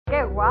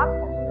Qué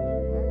guapo.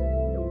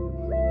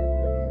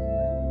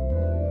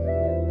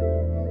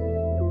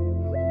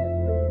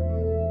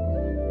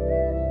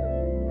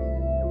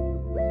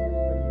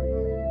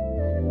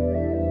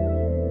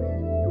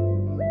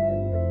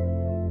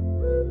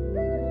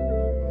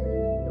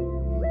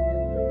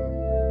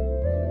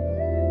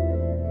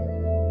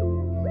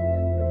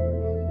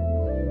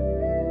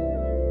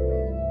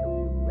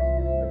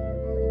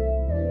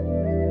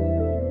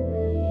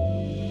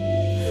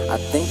 I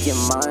think you're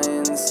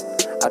mines,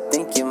 I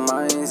think you're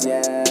mines,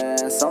 yeah.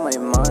 It's on my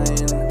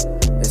mind,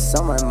 it's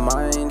on my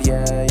mind,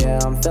 yeah, yeah.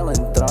 I'm feeling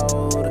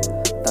thrilled,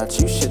 thought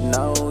you should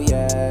know,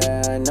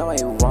 yeah. No, I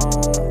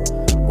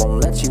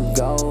won't let you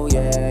go,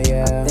 yeah,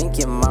 yeah. I think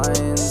you're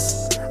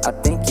mines, I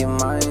think you're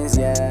mines,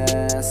 yeah.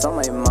 It's on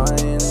my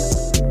mind,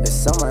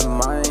 it's on my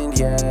mind,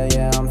 yeah,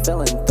 yeah. I'm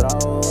feeling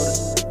thrilled,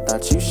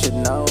 thought you should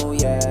know,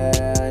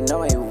 yeah.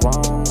 No, I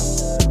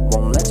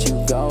won't let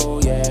you go,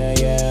 yeah,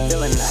 yeah.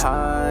 Feeling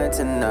high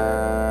tonight,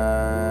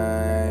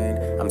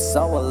 I'm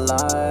so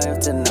alive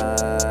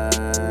tonight.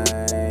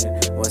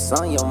 What's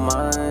on your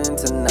mind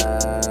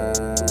tonight?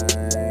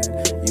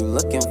 You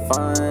looking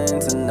fine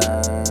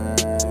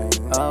tonight.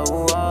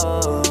 Oh,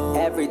 oh.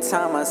 Every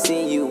time I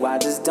see you, I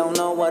just don't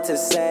know what to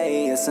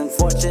say. It's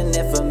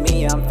unfortunate for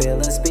me, I'm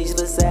feeling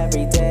speechless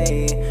every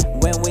day.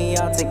 When we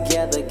are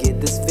together, get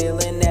this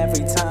feeling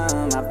every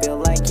time. I feel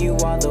like you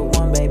are the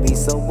one, baby,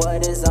 so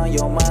what is on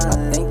your mind?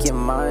 I think you're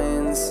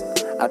mines,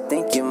 I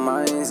think you're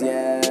mines,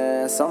 yeah.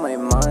 It's on my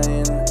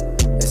mind,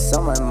 it's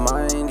on my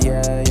mind,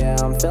 yeah, yeah.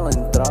 I'm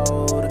feeling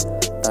thrilled,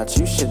 thought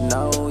you should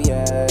know,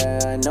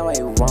 yeah. No,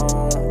 I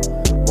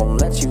won't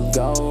let you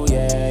go,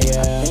 yeah,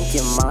 yeah. I think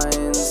you're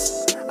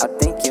mines, I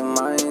think you're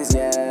mines,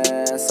 yeah.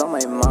 It's on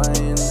my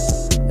mind,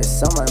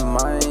 it's on my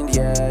mind,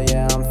 yeah,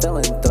 yeah. I'm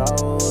feeling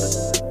thrilled,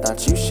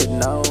 thought you should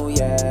know,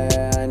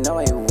 yeah. No,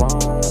 I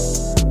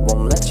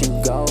won't let you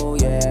go,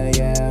 yeah,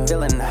 yeah.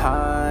 Feeling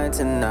high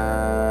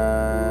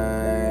tonight,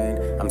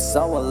 I'm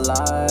so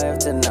alive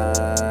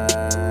tonight.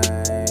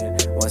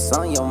 What's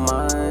on your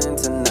mind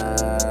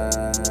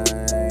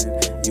tonight?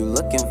 You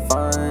looking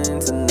fine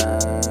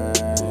tonight.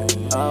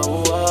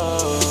 Oh,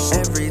 oh.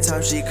 Every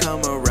time she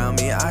come around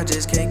me, I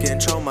just can't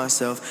control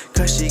myself.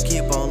 Cause she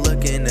keep on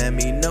looking at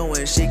me,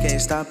 knowing she can't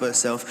stop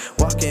herself.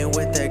 Walking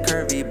with that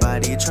curvy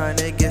body, trying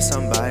to get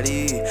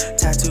somebody.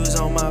 Tattoos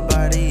on my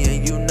body,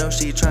 and you know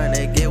she trying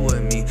to get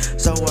with me.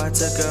 So I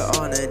took her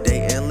on a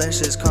date, and let's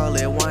just call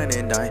it wine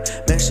and dine.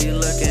 Man, she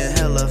looking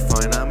hella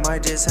fine, I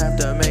might just have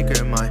to make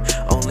her mine.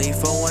 Only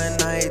for one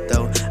night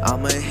though,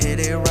 I'ma hit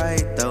it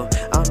right though.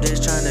 I'm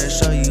just trying to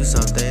show you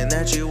something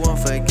that you won't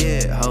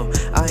forget, ho.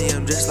 I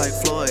am just like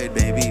Floyd,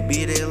 baby,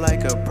 beat it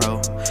like a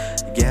pro.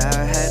 Yeah,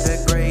 I had a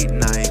great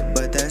night,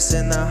 but that's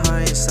in the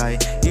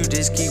hindsight. You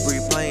just keep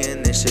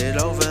replaying this shit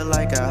over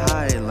like a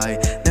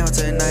highlight. Now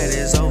tonight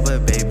is over,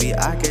 baby,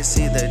 I can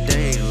see the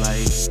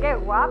daylight. Qué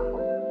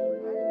guapo.